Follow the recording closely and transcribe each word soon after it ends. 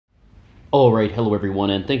Alright, hello everyone,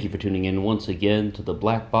 and thank you for tuning in once again to the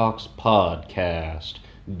Black Box Podcast,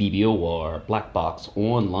 BBOR, Black Box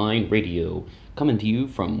Online Radio, coming to you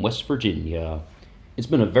from West Virginia. It's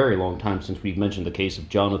been a very long time since we've mentioned the case of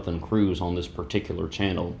Jonathan Cruz on this particular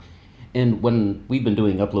channel, and when we've been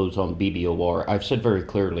doing uploads on BBOR, I've said very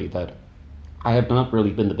clearly that I have not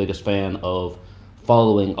really been the biggest fan of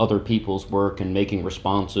following other people's work and making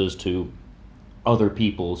responses to other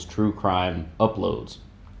people's true crime uploads.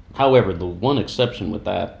 However, the one exception with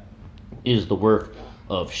that is the work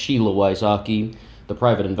of Sheila Wysocki, the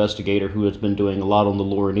private investigator who has been doing a lot on the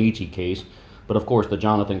Lauren Agee case, but of course the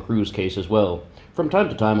Jonathan Cruz case as well. From time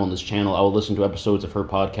to time on this channel, I will listen to episodes of her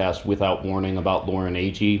podcast Without Warning about Lauren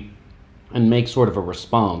Agee and make sort of a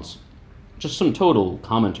response, just some total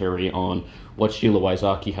commentary on what Sheila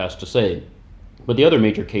Wysocki has to say. But the other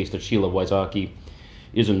major case that Sheila Wysocki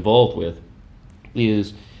is involved with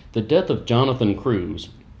is the death of Jonathan Cruz,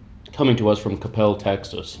 coming to us from Coppell,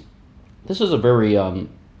 Texas. This is a very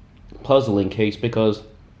puzzling case because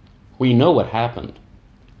we know what happened.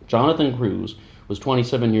 Jonathan Cruz was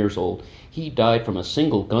 27 years old. He died from a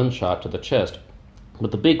single gunshot to the chest.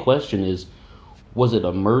 But the big question is, was it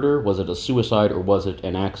a murder, was it a suicide, or was it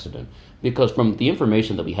an accident? Because from the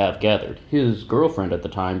information that we have gathered, his girlfriend at the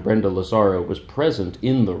time, Brenda Lazaro, was present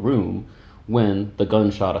in the room when the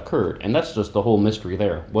gunshot occurred. And that's just the whole mystery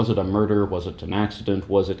there. Was it a murder? Was it an accident?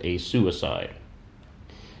 Was it a suicide?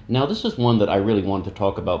 Now, this is one that I really wanted to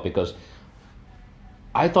talk about because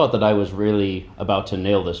I thought that I was really about to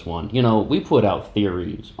nail this one. You know, we put out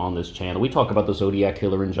theories on this channel. We talk about the Zodiac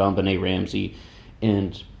Killer and JonBenet Ramsey,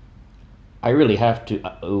 and I really have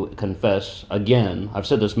to confess, again, I've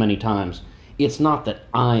said this many times, it's not that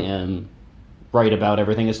I am right about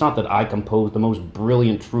everything. It's not that I compose the most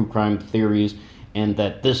brilliant true crime theories and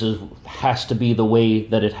that this has to be the way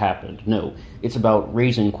that it happened. No, it's about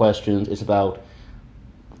raising questions. It's about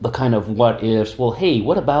the kind of what ifs. Well, hey,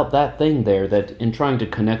 what about that thing there, that in trying to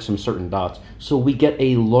connect some certain dots so we get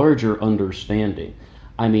a larger understanding.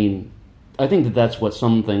 I mean, I think that that's what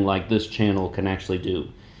something like this channel can actually do,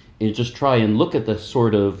 is just try and look at the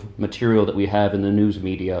sort of material that we have in the news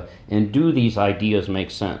media and do these ideas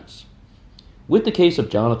make sense. With the case of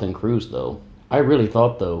Jonathan Cruz, though, I really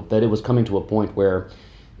thought, though, that it was coming to a point where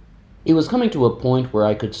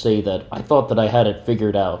I could say that I thought that I had it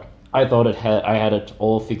figured out. I had it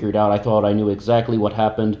all figured out. I thought I knew exactly what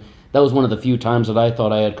happened. That was one of the few times that I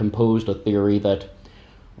thought I had composed a theory that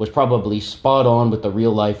was probably spot on with the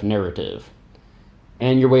real-life narrative.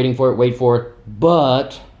 And you're waiting for it, wait for it.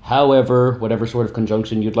 But, however, whatever sort of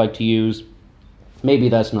conjunction you'd like to use, maybe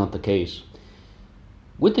that's not the case.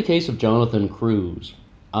 With the case of Jonathan Cruz,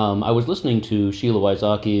 I was listening to Sheila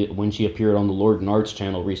Wysocki when she appeared on the Lord and Arts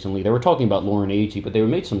channel recently. They were talking about Lauren Agee, but they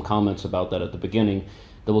made some comments about that at the beginning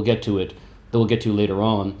that we'll get to later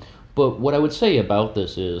on. But what I would say about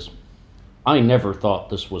this is, I never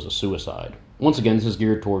thought this was a suicide. Once again, this is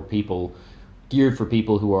geared for people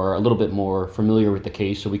who are a little bit more familiar with the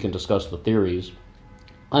case so we can discuss the theories.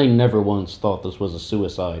 I never once thought this was a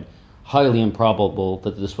suicide. Highly improbable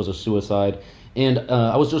that this was a suicide. And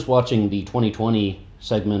I was just watching the 2020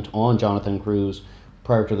 segment on Jonathan Cruz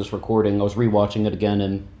prior to this recording. I was rewatching it again,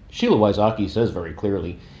 and Sheila Wysocki says very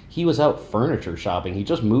clearly, he was out furniture shopping. He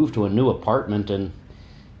just moved to a new apartment, and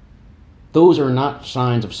those are not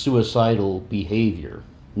signs of suicidal behavior.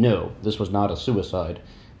 No, this was not a suicide.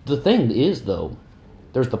 The thing is, though,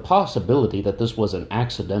 there's the possibility that this was an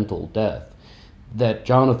accidental death, that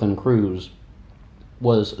Jonathan Cruz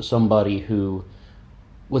was somebody who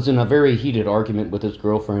was in a very heated argument with his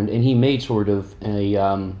girlfriend, and he made sort of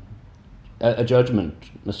a judgment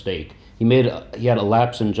mistake. He had a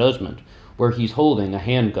lapse in judgment where he's holding a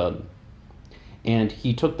handgun, and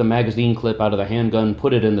he took the magazine clip out of the handgun,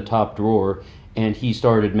 put it in the top drawer, and he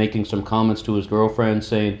started making some comments to his girlfriend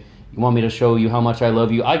saying, "You want me to show you how much I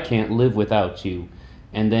love you? I can't live without you."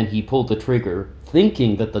 And then he pulled the trigger,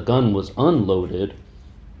 thinking that the gun was unloaded,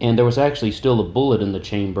 and there was actually still a bullet in the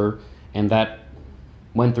chamber, and that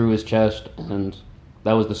went through his chest, and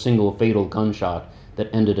that was the single fatal gunshot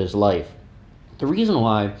that ended his life. The reason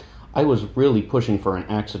why I was really pushing for an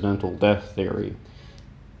accidental death theory,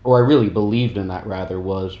 or I really believed in that rather,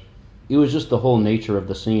 was it was just the whole nature of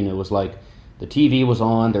the scene. It was like the TV was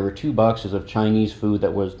on, there were 2 boxes of Chinese food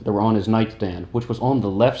that were on his nightstand, which was on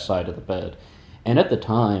the left side of the bed. And at the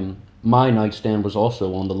time, my nightstand was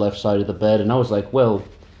also on the left side of the bed, and I was like, well,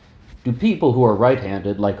 do people who are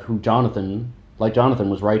right-handed, like Jonathan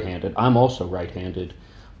was right-handed, I'm also right-handed,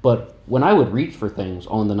 but when I would reach for things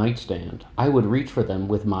on the nightstand, I would reach for them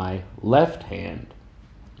with my left hand.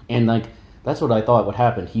 And That's what I thought would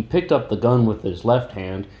happen. He picked up the gun with his left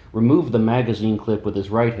hand, removed the magazine clip with his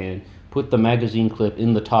right hand, put the magazine clip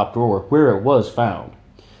in the top drawer where it was found.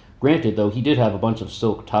 Granted, though, he did have a bunch of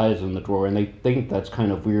silk ties in the drawer, and they think that's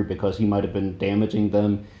kind of weird because he might have been damaging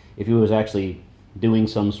them if he was actually doing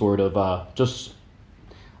some sort of, just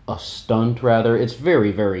a stunt, rather. It's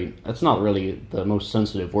that's not really the most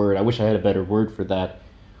sensitive word. I wish I had a better word for that.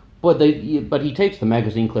 But he takes the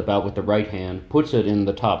magazine clip out with the right hand, puts it in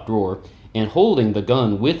the top drawer, and holding the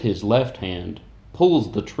gun with his left hand,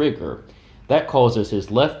 pulls the trigger. That causes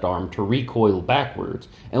his left arm to recoil backwards.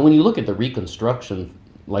 And when you look at the reconstruction,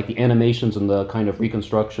 like the animations and the kind of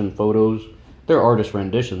reconstruction photos, they're artist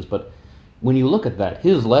renditions, but when you look at that,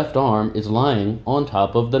 his left arm is lying on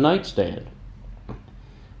top of the nightstand.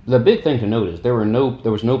 The big thing to note is there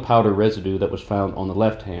was no powder residue that was found on the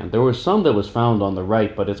left hand. There was some that was found on the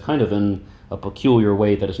right, but it's kind of in a peculiar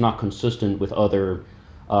way that is not consistent with other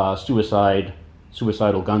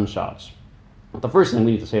suicidal gunshots. The first thing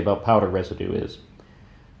we need to say about powder residue is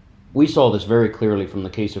we saw this very clearly from the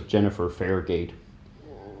case of Jennifer Fairgate.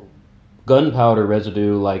 Gunpowder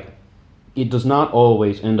residue, it does not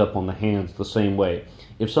always end up on the hands the same way.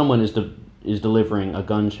 If someone is delivering a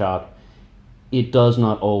gunshot, it does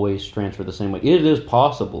not always transfer the same way. It is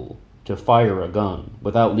possible to fire a gun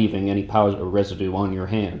without leaving any powder residue on your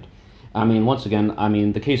hand. Once again,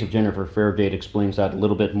 the case of Jennifer Fairgate explains that a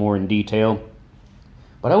little bit more in detail.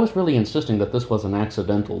 But I was really insisting that this was an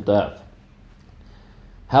accidental death.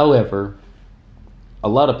 However, a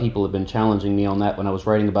lot of people have been challenging me on that when I was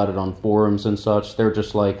writing about it on forums and such. They're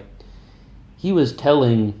just like, he was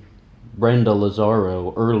telling Brenda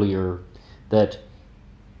Lazaro earlier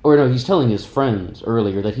he's telling his friends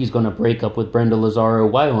earlier that he's going to break up with Brenda Lazaro.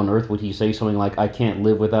 Why on earth would he say something like, I can't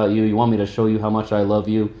live without you, you want me to show you how much I love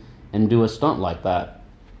you, and do a stunt like that?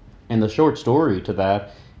 And the short story to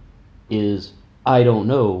that is, I don't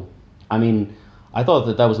know. I thought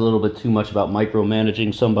that was a little bit too much about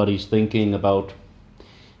micromanaging somebody's thinking about...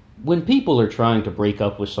 When people are trying to break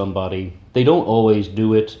up with somebody, they don't always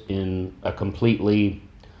do it in a completely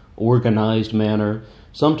organized manner.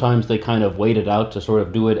 Sometimes they kind of wait it out to sort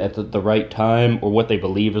of do it at the right time, or what they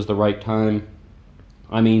believe is the right time.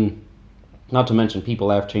 Not to mention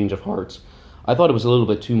people have change of hearts. I thought it was a little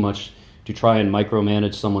bit too much to try and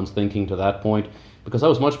micromanage someone's thinking to that point, because I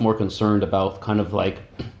was much more concerned about kind of like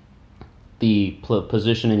the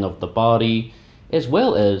positioning of the body, as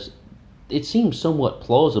well as it seems somewhat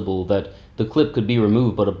plausible that the clip could be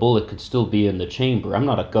removed, but a bullet could still be in the chamber. I'm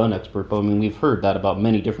not a gun expert, but we've heard that about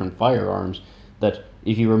many different firearms, that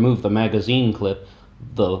if you remove the magazine clip,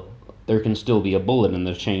 there can still be a bullet in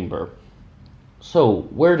the chamber. So,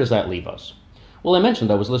 where does that leave us? Well, I mentioned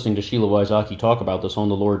I was listening to Sheila Wysocki talk about this on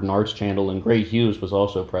the Lord and Arts channel, and Gray Hughes was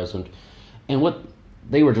also present. And what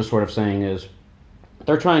they were just sort of saying is,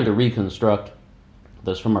 they're trying to reconstruct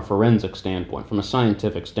this from a forensic standpoint, from a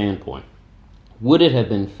scientific standpoint. Would it have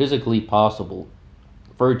been physically possible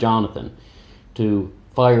for Jonathan to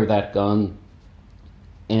fire that gun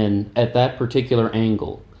and at that particular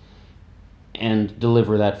angle and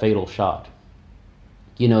deliver that fatal shot?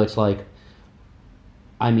 It's like,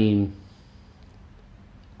 I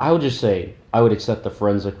would just say I would accept the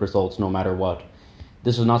forensic results no matter what.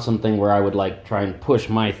 This is not something where I would try and push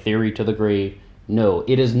my theory to the grave. No,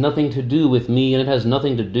 it has nothing to do with me, and it has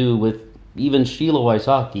nothing to do with even Sheila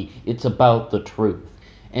Wysocki. It's about the truth.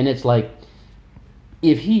 And it's like,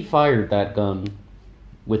 if he fired that gun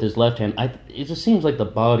with his left hand, it just seems like the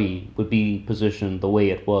body would be positioned the way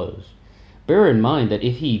it was. Bear in mind that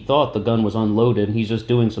if he thought the gun was unloaded and he's just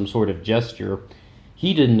doing some sort of gesture,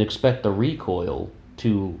 he didn't expect the recoil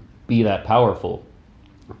to be that powerful.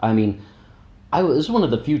 This is one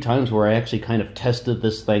of the few times where I actually kind of tested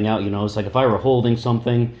this thing out. It's like if I were holding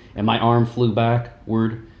something and my arm flew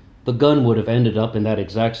backward, the gun would have ended up in that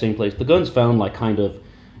exact same place. The gun's found kind of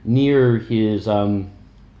near his,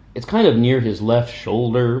 it's kind of near his left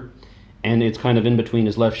shoulder, and it's kind of in between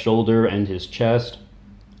his left shoulder and his chest,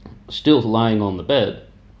 still lying on the bed.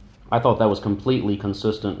 I thought that was completely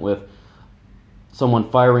consistent with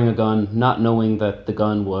someone firing a gun, not knowing that the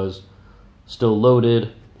gun was still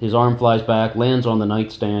loaded. His arm flies back, lands on the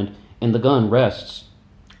nightstand, and the gun rests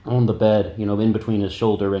on the bed, in between his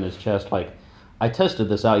shoulder and his chest. I tested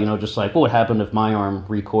this out, just what would happen if my arm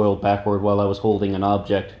recoiled backward while I was holding an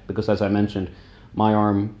object, because as I mentioned,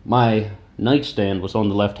 my nightstand was on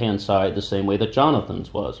the left-hand side the same way that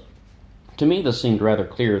Jonathan's was. To me, this seemed rather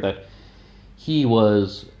clear that he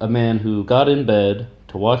was a man who got in bed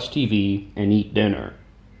to watch TV and eat dinner.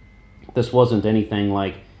 This wasn't anything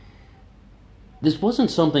like this wasn't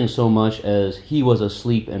something so much as he was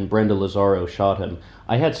asleep and Brenda Lazaro shot him.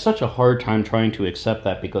 I had such a hard time trying to accept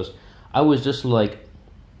that because I was just like,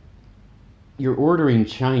 you're ordering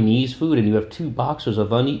Chinese food and you have 2 boxes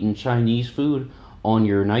of uneaten Chinese food on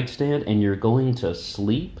your nightstand and you're going to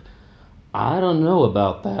sleep? I don't know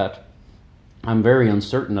about that. I'm very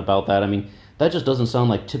uncertain about that. I mean, that just doesn't sound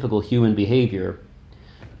like typical human behavior.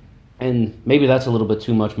 And maybe that's a little bit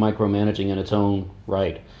too much micromanaging in its own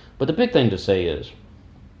right. But the big thing to say is,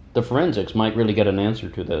 the forensics might really get an answer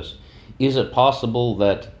to this. Is it possible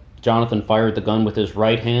that Jonathan fired the gun with his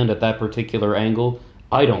right hand at that particular angle?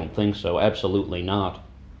 I don't think so. Absolutely not.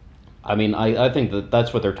 I mean, I think that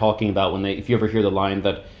that's what they're talking about when if you ever hear the line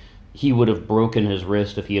that he would have broken his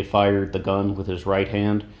wrist if he had fired the gun with his right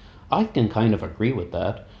hand. I can kind of agree with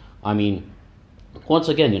that. I mean, once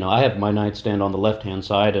again, I have my nightstand on the left-hand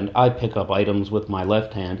side, and I pick up items with my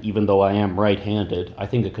left hand, even though I am right-handed. I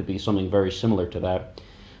think it could be something very similar to that.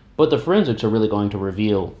 But the forensics are really going to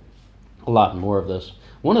reveal a lot more of this.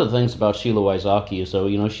 One of the things about Sheila Wysocki is,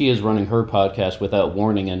 though, she is running her podcast without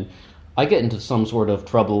warning, and I get into some sort of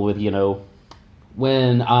trouble with,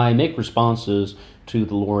 when I make responses to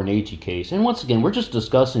the Lauren Agee case. And once again, we're just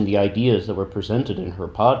discussing the ideas that were presented in her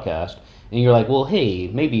podcast, and you're like, well, hey,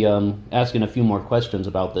 maybe asking a few more questions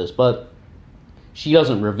about this, but she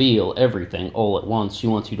doesn't reveal everything all at once. She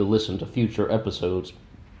wants you to listen to future episodes.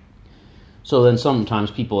 So then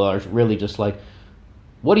sometimes people are really just like,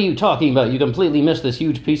 what are you talking about? You completely missed this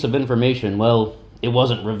huge piece of information. Well, it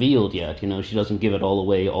wasn't revealed yet. She doesn't give it all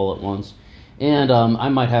away all at once. And I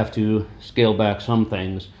might have to scale back some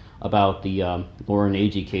things about the Lauren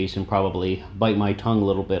Agee case and probably bite my tongue a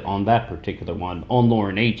little bit on that particular one, on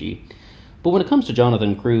Lauren Agee. But when it comes to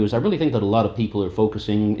Jonathan Cruz, I really think that a lot of people are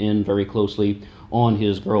focusing in very closely on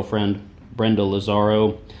his girlfriend, Brenda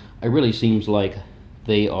Lazaro. It really seems like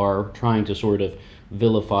they are trying to sort of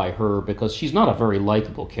vilify her because she's not a very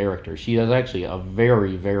likable character. She is actually a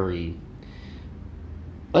very, very,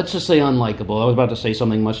 let's just say unlikable. I was about to say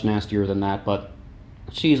something much nastier than that, but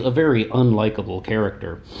she's a very unlikable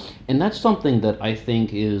character. And that's something that I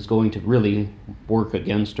think is going to really work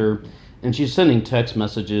against her. And she's sending text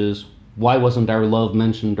messages, why wasn't our love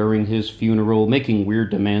mentioned during his funeral, making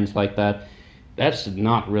weird demands like that. That's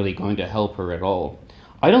not really going to help her at all.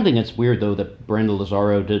 I don't think it's weird, though, that Brenda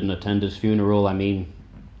Lazaro didn't attend his funeral. I mean,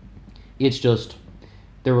 it's just,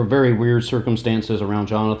 there were very weird circumstances around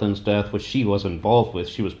Jonathan's death, which she was involved with.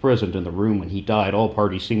 She was present in the room when he died. All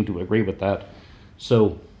parties seemed to agree with that.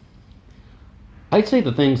 So, I'd say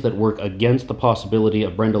the things that work against the possibility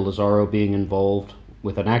of Brenda Lazaro being involved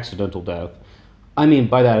with an accidental death,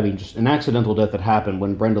 by that I mean just an accidental death that happened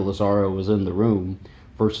when Brenda Lazaro was in the room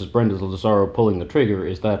versus Brenda Lazaro pulling the trigger,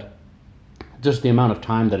 is that just the amount of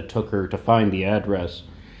time that it took her to find the address.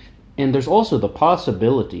 And there's also the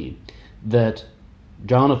possibility that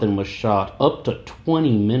Jonathan was shot up to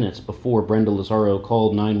 20 minutes before Brenda Lazaro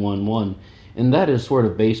called 911. And that is sort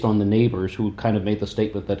of based on the neighbors who kind of made the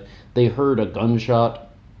statement that they heard a gunshot.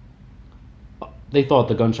 They thought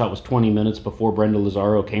the gunshot was 20 minutes before Brenda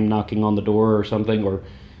Lazaro came knocking on the door or something, or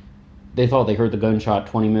they thought they heard the gunshot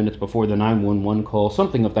 20 minutes before the 911 call,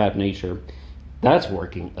 something of that nature. That's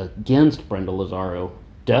working against Brenda Lazaro,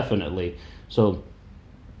 definitely. So,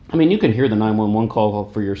 you can hear the 911 call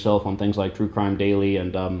for yourself on things like True Crime Daily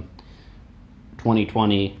and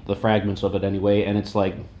 2020, the fragments of it anyway, and it's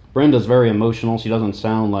like, Brenda's very emotional. She doesn't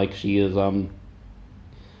sound like she is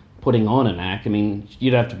putting on an act.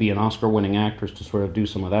 You'd have to be an Oscar-winning actress to sort of do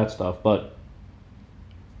some of that stuff, but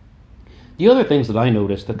the other things that I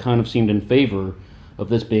noticed that kind of seemed in favor of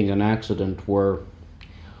this being an accident were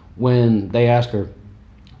when they ask her,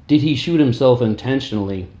 did he shoot himself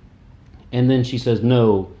intentionally? And then she says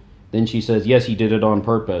no. Then she says, yes, he did it on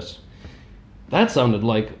purpose. That sounded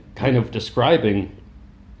like kind of describing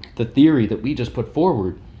the theory that we just put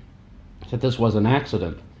forward, that this was an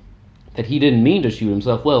accident, that he didn't mean to shoot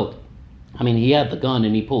himself. Well, he had the gun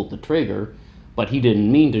and he pulled the trigger, but he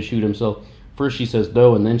didn't mean to shoot himself. First she says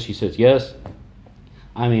no, and then she says yes.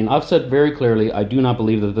 I've said very clearly, I do not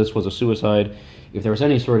believe that this was a suicide. If there was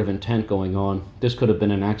any sort of intent going on, this could have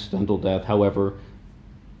been an accidental death. However,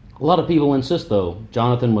 a lot of people insist, though.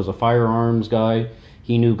 Jonathan was a firearms guy.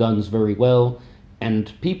 He knew guns very well.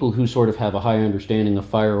 And people who sort of have a high understanding of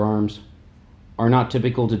firearms are not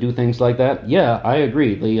typical to do things like that. Yeah, I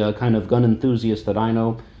agree. The kind of gun enthusiasts that I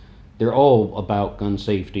know, they're all about gun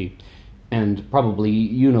safety. And probably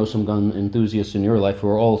you know some gun enthusiasts in your life who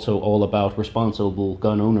are also all about responsible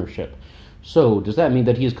gun ownership. So, does that mean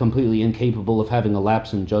that he is completely incapable of having a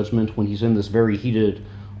lapse in judgment when he's in this very heated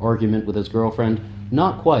argument with his girlfriend?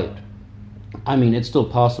 Not quite. I mean, it's still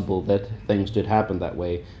possible that things did happen that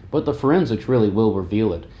way, but the forensics really will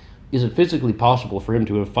reveal it. Is it physically possible for him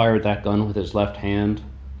to have fired that gun with his left hand?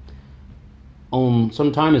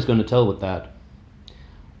 Some time is going to tell with that.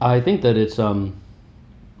 I think that it's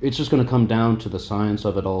just going to come down to the science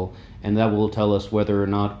of it all, and that will tell us whether or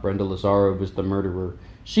not Brenda Lazaro was the murderer.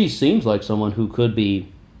 She seems like someone who could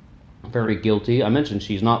be very guilty. I mentioned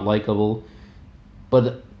she's not likable,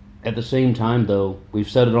 but at the same time, though, we've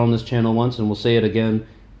said it on this channel once and we'll say it again,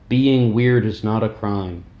 being weird is not a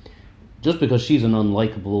crime. Just because she's an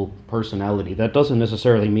unlikable personality, that doesn't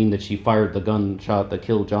necessarily mean that she fired the gunshot that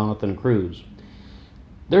killed Jonathan Cruz.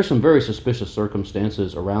 There's some very suspicious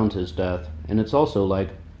circumstances around his death, and it's also like,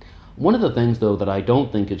 one of the things, though, that I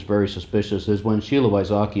don't think is very suspicious is when Sheila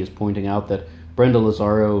Wysocki is pointing out that Brenda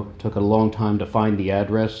Lazaro took a long time to find the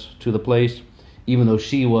address to the place, even though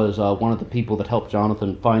she was one of the people that helped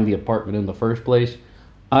Jonathan find the apartment in the first place.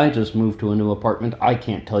 I just moved to a new apartment. I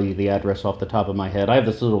can't tell you the address off the top of my head. I have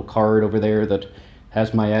this little card over there that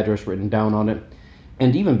has my address written down on it.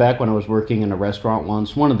 And even back when I was working in a restaurant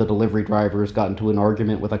once, one of the delivery drivers got into an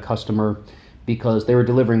argument with a customer because they were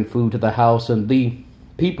delivering food to the house, and the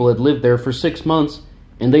people had lived there for 6 months,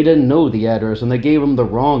 and they didn't know the address, and they gave them the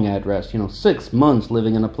wrong address. 6 months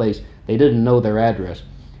living in a place, they didn't know their address.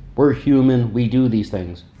 We're human, we do these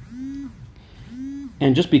things.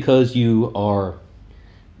 And just because you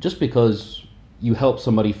help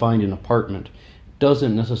somebody find an apartment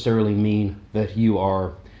doesn't necessarily mean that you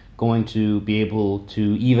are going to be able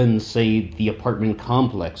to even say the apartment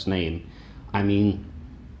complex name. I mean,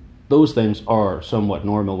 those things are somewhat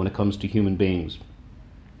normal when it comes to human beings.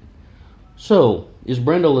 So, is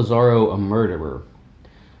Brenda Lazaro a murderer?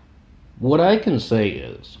 What I can say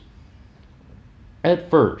is, at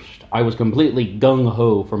first, I was completely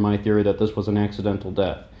gung-ho for my theory that this was an accidental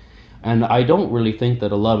death. And I don't really think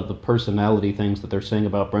that a lot of the personality things that they're saying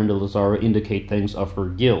about Brenda Lazaro indicate things of her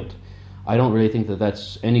guilt. I don't really think that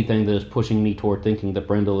that's anything that is pushing me toward thinking that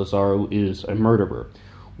Brenda Lazaro is a murderer.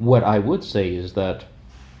 What I would say is that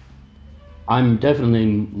I'm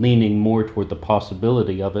definitely leaning more toward the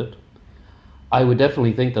possibility of it. I would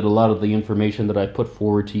definitely think that a lot of the information that I put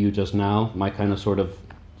forward to you just now, my kind of sort of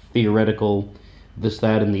theoretical this,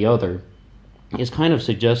 that, and the other, is kind of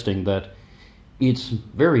suggesting that it's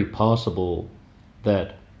very possible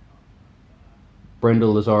that Brenda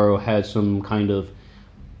Lazaro had some kind of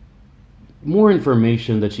more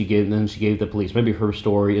information that she gave than she gave the police. Maybe her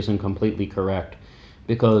story isn't completely correct,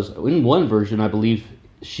 because in one version, I believe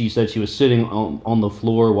she said she was sitting on the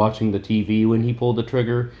floor watching the TV when he pulled the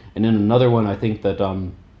trigger, and in another one, I think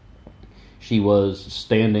that she was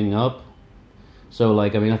standing up. So, I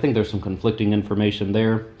think there's some conflicting information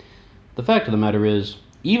there. The fact of the matter is,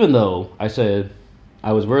 even though I said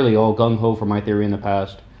I was really all gung-ho for my theory in the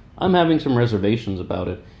past, I'm having some reservations about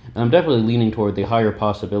it. And I'm definitely leaning toward the higher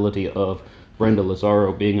possibility of Brenda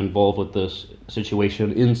Lazaro being involved with this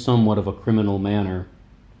situation in somewhat of a criminal manner.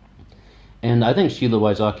 And I think Sheila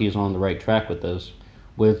Wysocki is on the right track with this,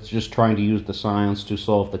 with just trying to use the science to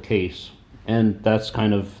solve the case. And that's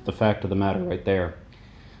kind of the fact of the matter right there.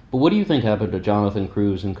 But what do you think happened to Jonathan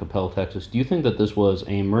Cruz in Coppell, Texas? Do you think that this was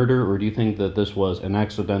a murder, or do you think that this was an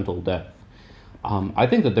accidental death? I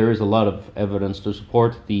think that there is a lot of evidence to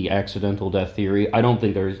support the accidental death theory. I don't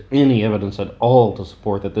think there is any evidence at all to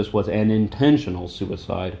support that this was an intentional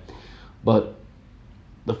suicide. But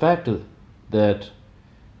the fact that,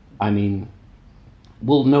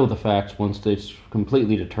 we'll know the facts once it's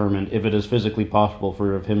completely determined if it is physically possible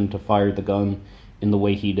for him to fire the gun in the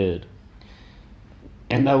way he did.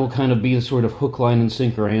 And that will kind of be the sort of hook, line, and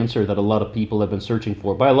sinker answer that a lot of people have been searching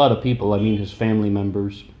for. By a lot of people, I mean his family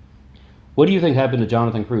members. What do you think happened to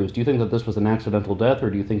Jonathan Cruz? Do you think that this was an accidental death, or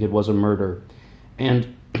do you think it was a murder?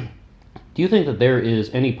 And do you think that there is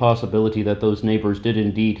any possibility that those neighbors did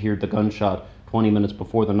indeed hear the gunshot 20 minutes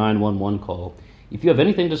before the 911 call? If you have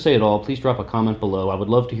anything to say at all, please drop a comment below. I would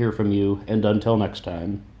love to hear from you, and until next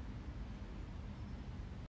time.